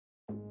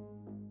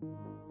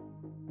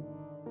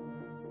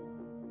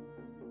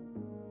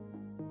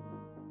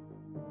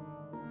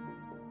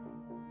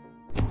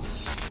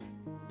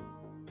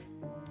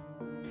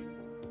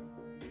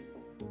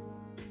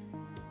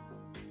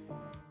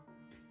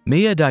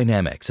Mia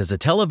Dynamics is a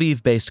Tel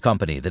Aviv-based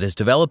company that is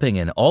developing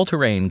an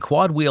all-terrain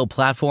quad-wheel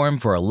platform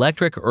for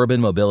electric urban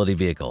mobility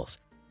vehicles.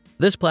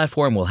 This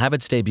platform will have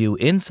its debut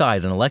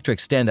inside an electric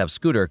stand-up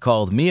scooter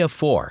called Mia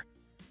 4.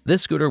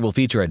 This scooter will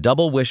feature a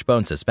double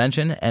wishbone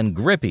suspension and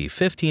grippy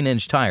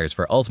 15-inch tires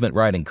for ultimate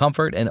riding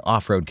comfort and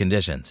off-road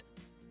conditions.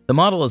 The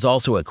model is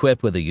also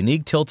equipped with a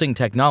unique tilting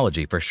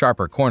technology for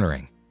sharper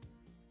cornering.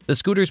 The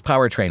scooter's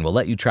powertrain will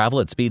let you travel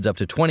at speeds up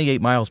to 28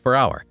 miles per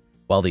hour,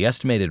 while the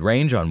estimated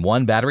range on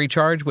one battery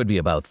charge would be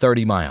about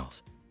 30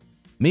 miles.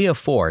 Mia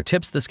 4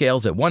 tips the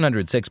scales at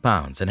 106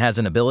 pounds and has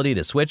an ability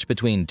to switch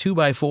between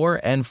 2x4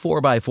 and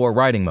 4x4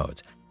 riding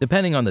modes,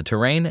 depending on the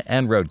terrain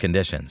and road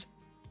conditions.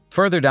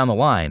 Further down the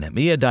line,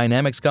 Mia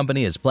Dynamics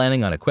Company is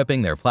planning on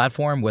equipping their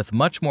platform with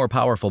much more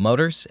powerful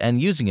motors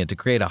and using it to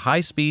create a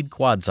high-speed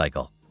quad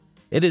cycle.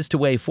 It is to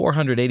weigh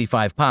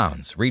 485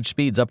 pounds, reach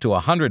speeds up to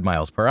 100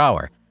 miles per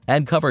hour,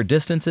 and cover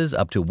distances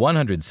up to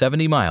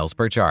 170 miles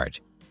per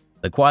charge.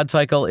 The quad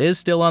cycle is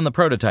still on the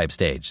prototype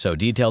stage, so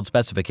detailed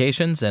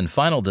specifications and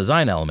final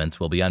design elements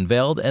will be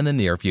unveiled in the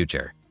near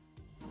future.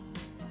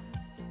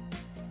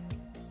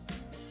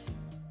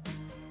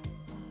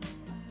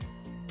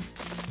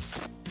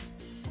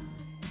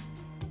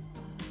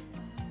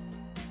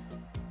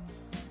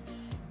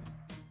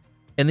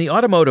 In the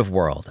automotive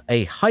world,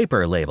 a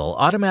hyper label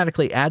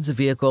automatically adds a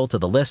vehicle to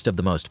the list of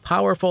the most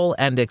powerful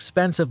and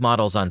expensive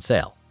models on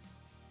sale.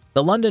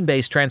 The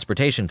London-based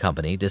transportation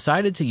company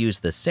decided to use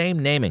the same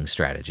naming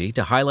strategy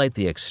to highlight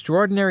the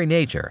extraordinary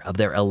nature of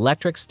their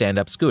electric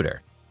stand-up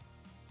scooter.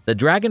 The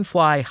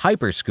Dragonfly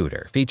Hyper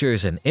Scooter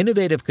features an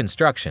innovative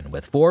construction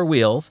with 4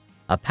 wheels,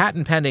 a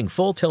patent-pending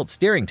full-tilt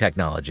steering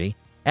technology,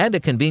 and a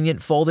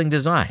convenient folding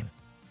design.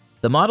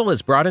 The model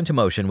is brought into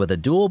motion with a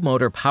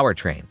dual-motor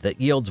powertrain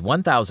that yields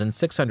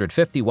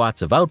 1,650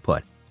 watts of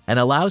output and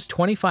allows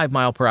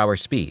 25-mile-per-hour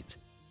speeds.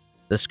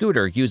 The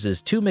scooter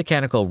uses 2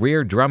 mechanical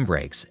rear drum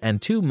brakes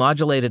and 2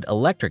 modulated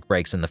electric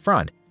brakes in the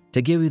front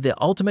to give you the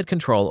ultimate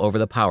control over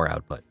the power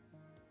output.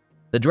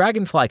 The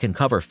Dragonfly can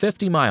cover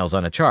 50 miles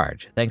on a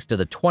charge thanks to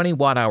the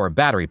 20-watt-hour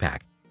battery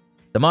pack.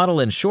 The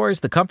model ensures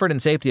the comfort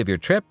and safety of your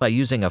trip by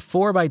using a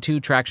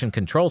 4x2 traction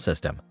control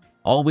system,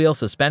 all-wheel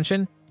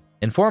suspension,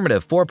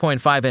 informative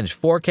 4.5-inch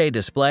 4K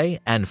display,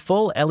 and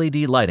full LED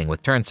lighting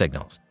with turn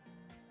signals.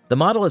 The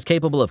model is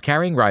capable of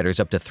carrying riders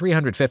up to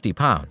 350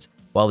 pounds,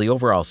 while the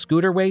overall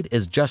scooter weight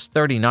is just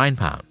 39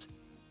 pounds.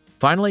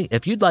 Finally,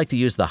 if you'd like to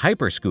use the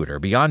Hyper Scooter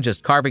beyond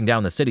just carving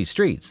down the city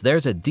streets,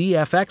 there's a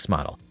DFX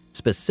model,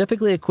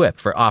 specifically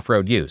equipped for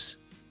off-road use.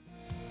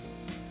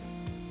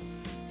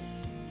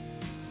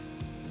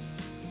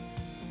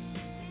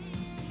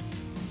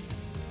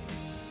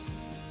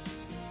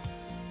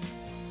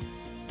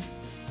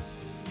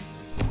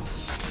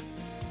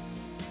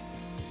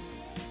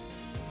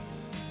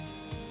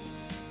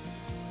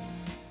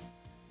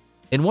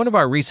 In one of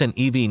our recent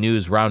EV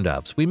news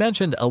roundups, we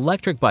mentioned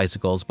electric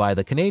bicycles by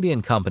the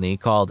Canadian company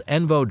called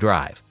Envo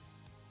Drive.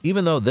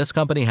 Even though this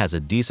company has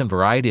a decent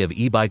variety of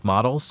e-bike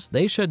models,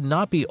 they should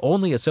not be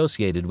only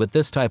associated with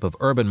this type of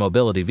urban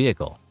mobility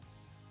vehicle.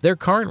 Their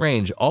current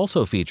range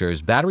also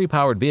features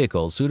battery-powered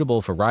vehicles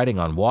suitable for riding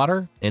on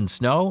water, in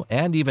snow,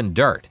 and even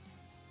dirt.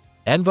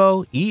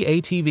 Envo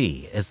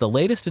e-ATV is the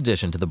latest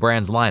addition to the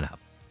brand's lineup.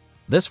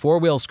 This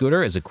 4-wheel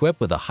scooter is equipped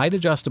with a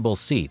height-adjustable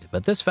seat,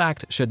 but this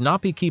fact should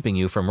not be keeping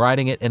you from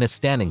riding it in a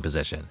standing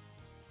position.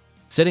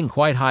 Sitting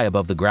quite high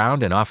above the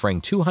ground and offering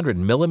 200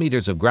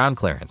 millimeters of ground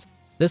clearance,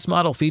 this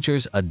model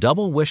features a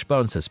double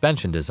wishbone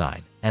suspension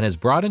design and is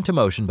brought into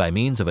motion by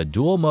means of a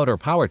dual-motor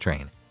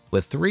powertrain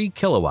with 3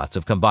 kilowatts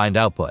of combined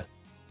output.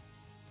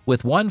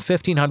 With one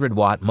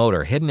 1,500-watt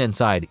motor hidden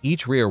inside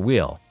each rear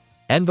wheel,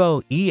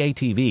 Envo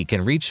e-ATV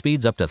can reach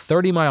speeds up to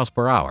 30 miles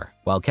per hour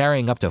while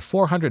carrying up to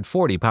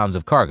 440 pounds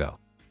of cargo.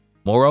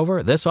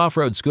 Moreover, this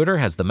off-road scooter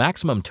has the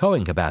maximum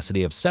towing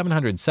capacity of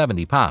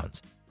 770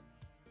 pounds.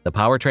 The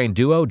powertrain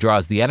duo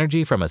draws the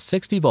energy from a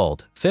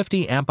 60-volt,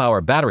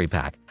 50-amp-hour battery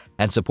pack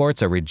and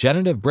supports a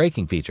regenerative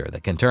braking feature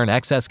that can turn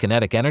excess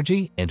kinetic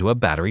energy into a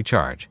battery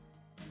charge.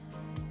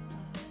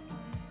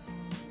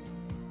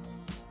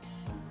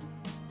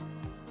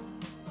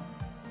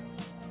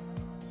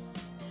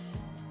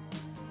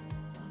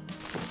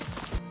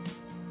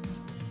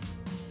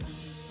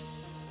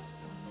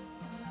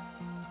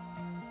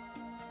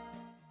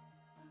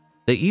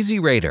 The Easy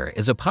Raider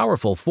is a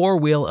powerful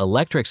 4-wheel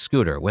electric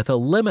scooter with a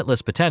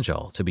limitless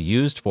potential to be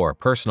used for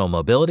personal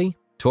mobility,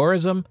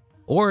 tourism,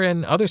 or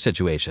in other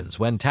situations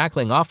when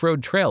tackling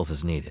off-road trails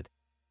is needed.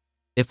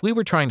 If we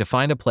were trying to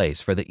find a place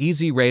for the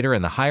Easy Raider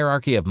in the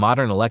hierarchy of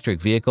modern electric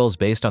vehicles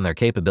based on their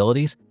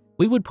capabilities,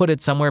 we would put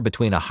it somewhere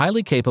between a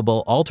highly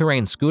capable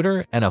all-terrain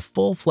scooter and a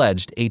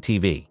full-fledged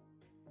ATV.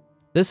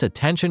 This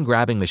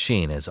attention-grabbing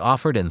machine is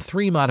offered in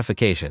 3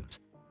 modifications: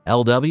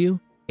 LW,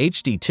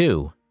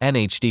 HD2, and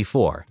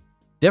HD4.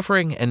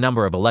 Differing in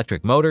number of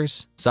electric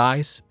motors,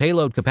 size,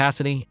 payload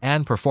capacity,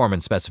 and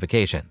performance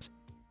specifications.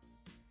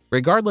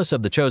 Regardless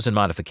of the chosen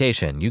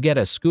modification, you get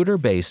a scooter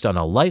based on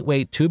a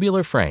lightweight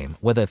tubular frame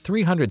with a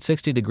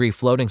 360-degree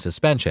floating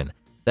suspension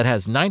that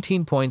has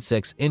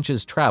 19.6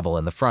 inches travel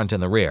in the front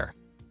and the rear.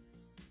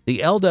 The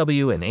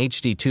LW and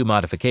HD2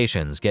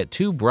 modifications get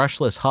two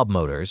brushless hub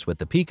motors with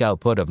the peak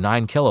output of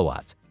 9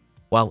 kilowatts,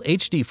 while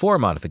HD4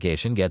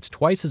 modification gets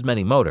twice as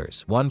many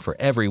motors, one for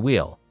every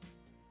wheel.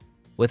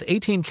 With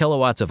 18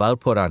 kilowatts of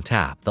output on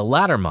tap, the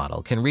latter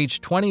model can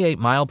reach 28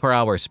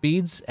 mile-per-hour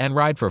speeds and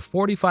ride for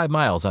 45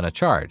 miles on a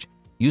charge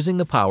using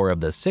the power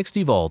of the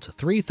 60-volt,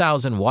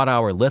 3,000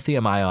 watt-hour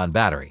lithium-ion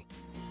battery.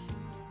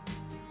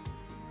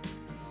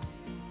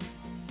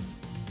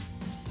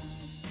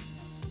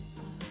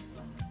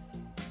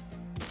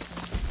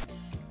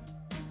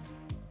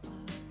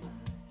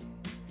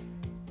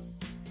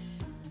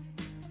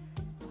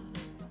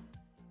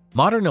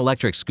 Modern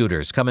electric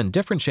scooters come in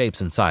different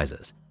shapes and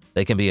sizes.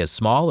 They can be as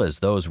small as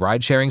those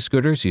ride-sharing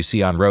scooters you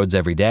see on roads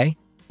every day,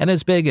 and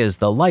as big as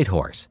the Light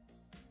Horse.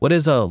 What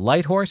is a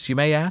Light Horse, you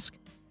may ask?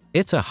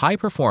 It's a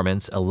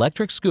high-performance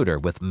electric scooter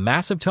with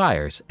massive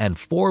tires and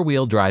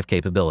four-wheel drive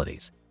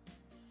capabilities.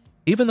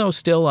 Even though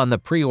still on the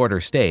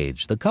pre-order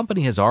stage, the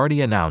company has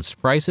already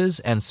announced prices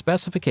and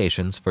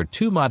specifications for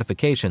two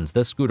modifications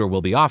this scooter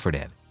will be offered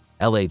in,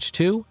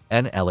 LH2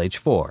 and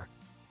LH4.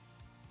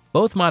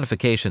 Both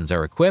modifications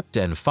are equipped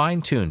and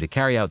fine-tuned to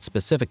carry out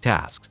specific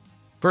tasks.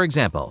 For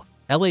example,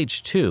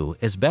 LH2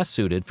 is best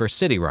suited for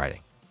city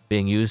riding,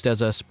 being used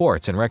as a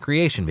sports and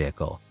recreation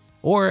vehicle,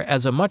 or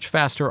as a much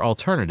faster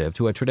alternative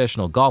to a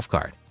traditional golf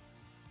cart.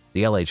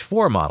 The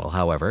LH4 model,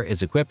 however,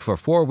 is equipped for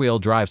four-wheel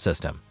drive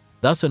system,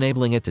 thus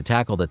enabling it to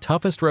tackle the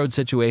toughest road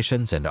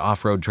situations and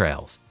off-road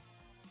trails.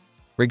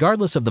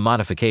 Regardless of the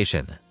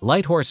modification,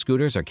 Light Horse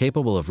scooters are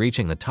capable of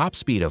reaching the top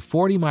speed of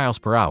 40 miles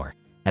per hour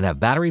and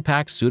have battery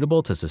packs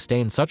suitable to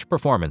sustain such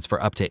performance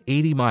for up to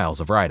 80 miles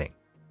of riding.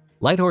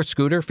 Light Horse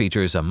scooter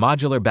features a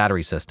modular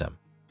battery system.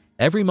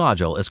 Every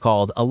module is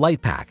called a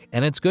light pack,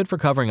 and it's good for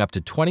covering up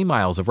to 20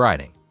 miles of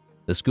riding.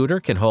 The scooter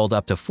can hold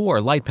up to 4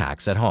 light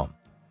packs at home.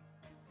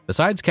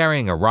 Besides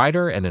carrying a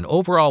rider and an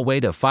overall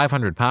weight of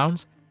 500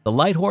 pounds, the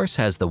Light Horse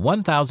has the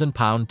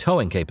 1,000-pound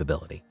towing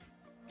capability.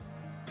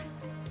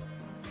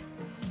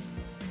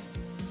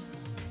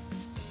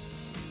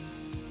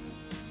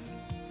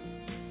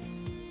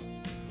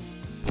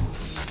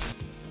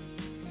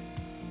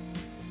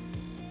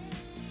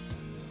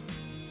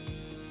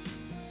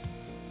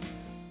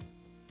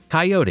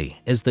 Coyote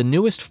is the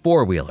newest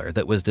four-wheeler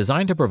that was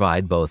designed to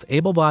provide both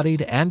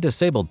able-bodied and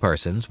disabled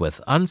persons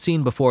with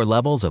unseen-before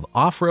levels of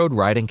off-road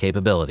riding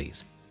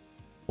capabilities.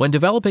 When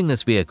developing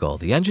this vehicle,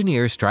 the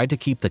engineers tried to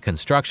keep the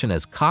construction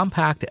as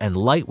compact and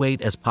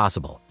lightweight as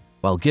possible,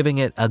 while giving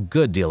it a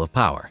good deal of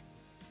power.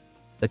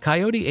 The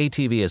Coyote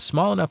ATV is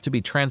small enough to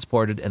be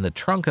transported in the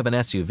trunk of an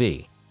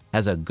SUV,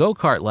 has a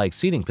go-kart-like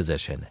seating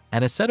position,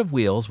 and a set of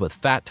wheels with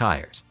fat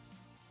tires.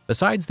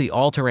 Besides the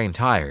all-terrain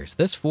tires,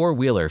 this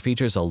four-wheeler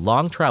features a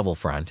long travel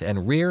front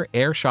and rear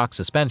air shock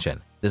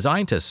suspension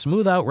designed to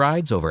smooth out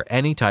rides over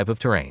any type of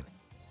terrain.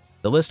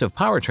 The list of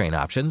powertrain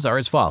options are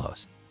as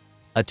follows: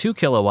 a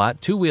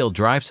 2-kilowatt two-wheel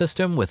drive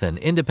system with an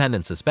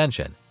independent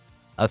suspension,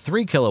 a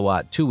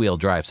 3-kilowatt two-wheel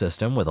drive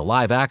system with a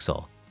live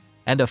axle,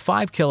 and a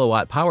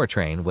 5-kilowatt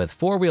powertrain with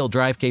four-wheel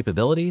drive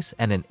capabilities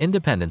and an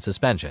independent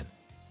suspension.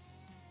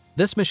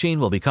 This machine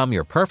will become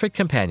your perfect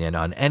companion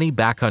on any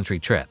backcountry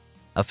trip,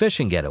 a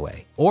fishing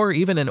getaway, or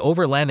even an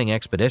overlanding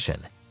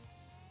expedition.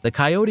 The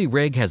Coyote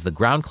rig has the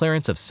ground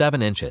clearance of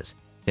 7 inches,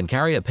 can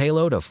carry a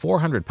payload of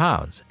 400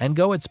 pounds, and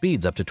go at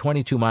speeds up to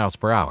 22 miles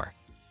per hour.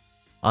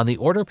 On the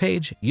order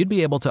page, you'd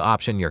be able to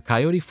option your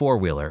Coyote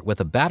four-wheeler with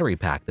a battery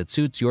pack that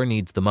suits your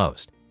needs the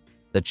most.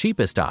 The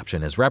cheapest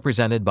option is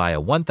represented by a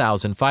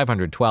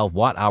 1,512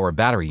 watt-hour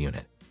battery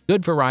unit,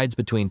 good for rides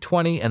between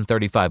 20 and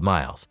 35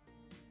 miles.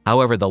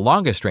 However, the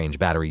longest range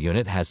battery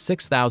unit has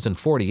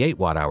 6,048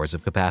 watt-hours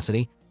of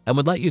capacity and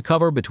would let you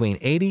cover between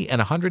 80 and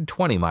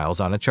 120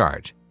 miles on a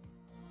charge.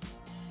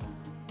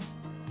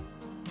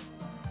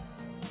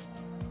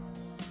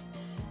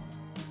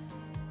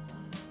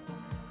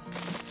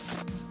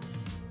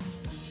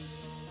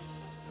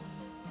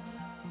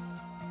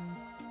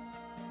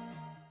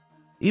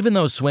 Even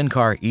though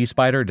Swincar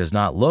eSpider does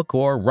not look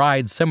or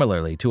ride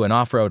similarly to an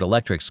off-road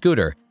electric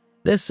scooter,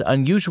 this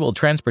unusual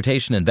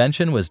transportation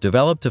invention was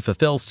developed to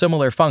fulfill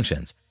similar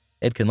functions.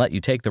 It can let you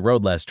take the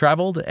road less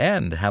traveled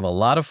and have a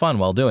lot of fun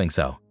while doing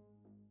so.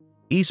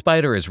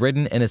 eSpider is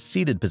ridden in a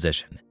seated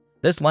position.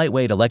 This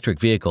lightweight electric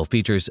vehicle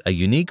features a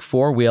unique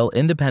four-wheel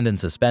independent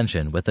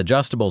suspension with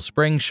adjustable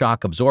spring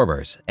shock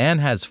absorbers and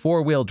has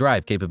four-wheel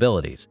drive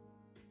capabilities.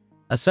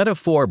 A set of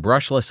 4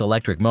 brushless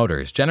electric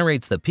motors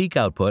generates the peak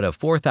output of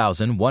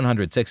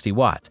 4,160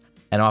 watts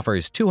and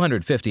offers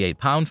 258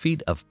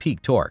 pound-feet of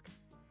peak torque.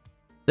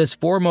 This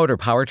 4-motor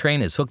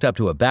powertrain is hooked up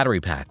to a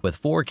battery pack with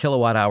 4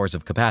 kilowatt-hours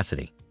of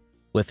capacity.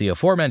 With the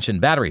aforementioned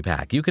battery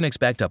pack, you can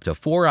expect up to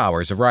 4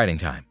 hours of riding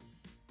time.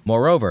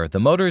 Moreover, the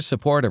motors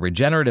support a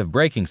regenerative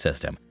braking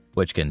system,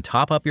 which can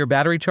top up your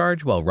battery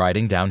charge while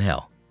riding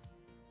downhill.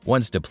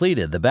 Once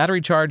depleted, the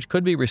battery charge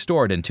could be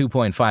restored in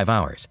 2.5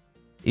 hours.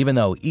 Even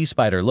though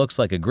eSpider looks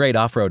like a great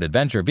off-road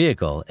adventure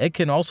vehicle, it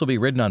can also be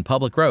ridden on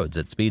public roads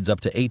at speeds up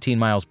to 18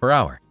 miles per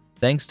hour.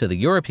 thanks to the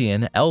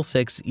European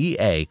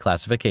L6EA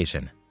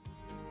classification.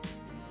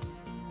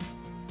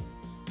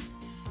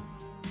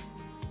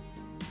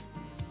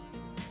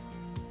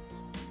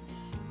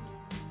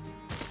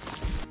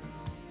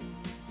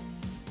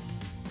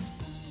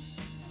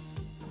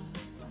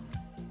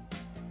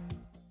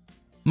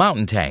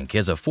 Mountain Tank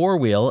is a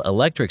four-wheel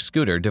electric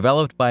scooter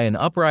developed by an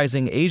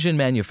uprising Asian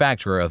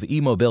manufacturer of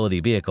e-mobility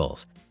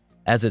vehicles.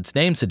 As its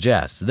name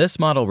suggests, this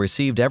model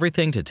received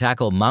everything to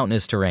tackle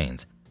mountainous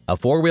terrains: a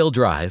four-wheel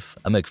drive,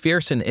 a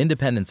McPherson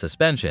independent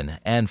suspension,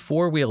 and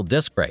four-wheel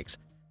disc brakes.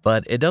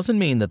 But it doesn't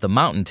mean that the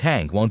Mountain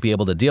Tank won't be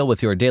able to deal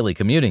with your daily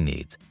commuting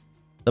needs.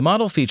 The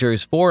model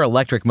features 4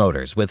 electric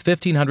motors with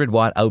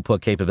 1500-watt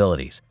output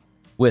capabilities.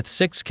 With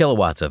 6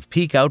 kilowatts of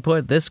peak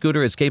output, this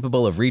scooter is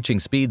capable of reaching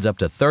speeds up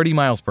to 30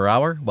 miles per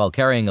hour while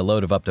carrying a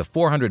load of up to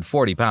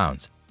 440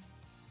 pounds.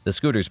 The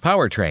scooter's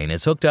powertrain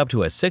is hooked up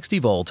to a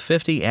 60-volt,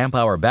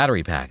 50-amp-hour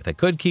battery pack that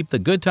could keep the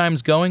good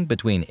times going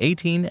between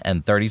 18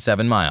 and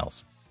 37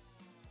 miles.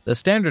 The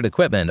standard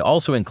equipment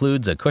also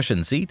includes a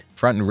cushioned seat,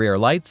 front and rear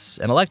lights,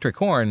 an electric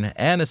horn,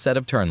 and a set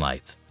of turn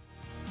lights.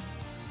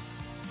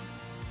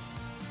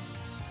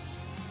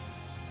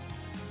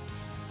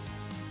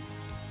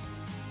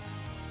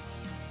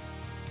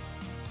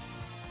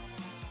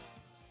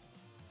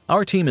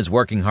 Our team is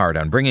working hard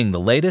on bringing the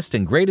latest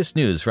and greatest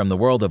news from the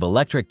world of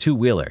electric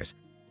two-wheelers.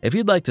 If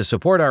you'd like to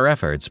support our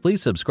efforts,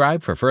 please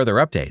subscribe for further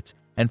updates,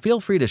 and feel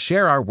free to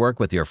share our work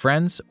with your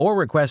friends or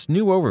request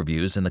new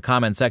overviews in the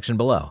comment section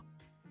below.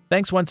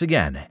 Thanks once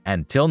again,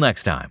 and till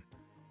next time.